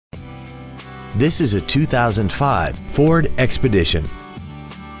This is a 2005 Ford Expedition.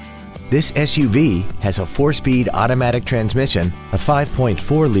 This SUV has a 4-speed automatic transmission, a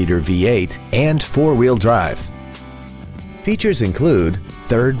 5.4-liter V8, and 4-wheel drive. Features include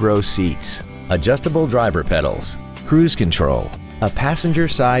third-row seats, adjustable driver pedals, cruise control, a passenger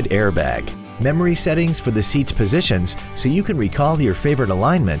side airbag, memory settings for the seat's positions so you can recall your favorite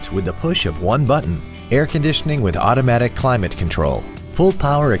alignments with the push of one button, air conditioning with automatic climate control, full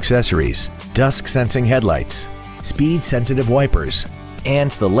power accessories, dusk sensing headlights, speed sensitive wipers,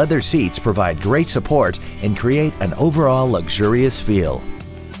 and the leather seats provide great support and create an overall luxurious feel.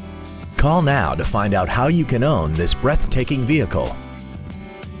 Call now to find out how you can own this breathtaking vehicle.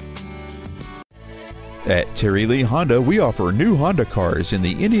 At Terry Lee Honda, we offer new Honda cars in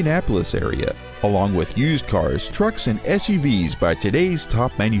the Indianapolis area, along with used cars, trucks, and SUVs by today's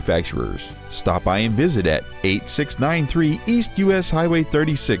top manufacturers. Stop by and visit at 8693 East US Highway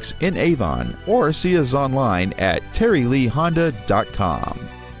 36 in Avon, or see us online at terryleehonda.com.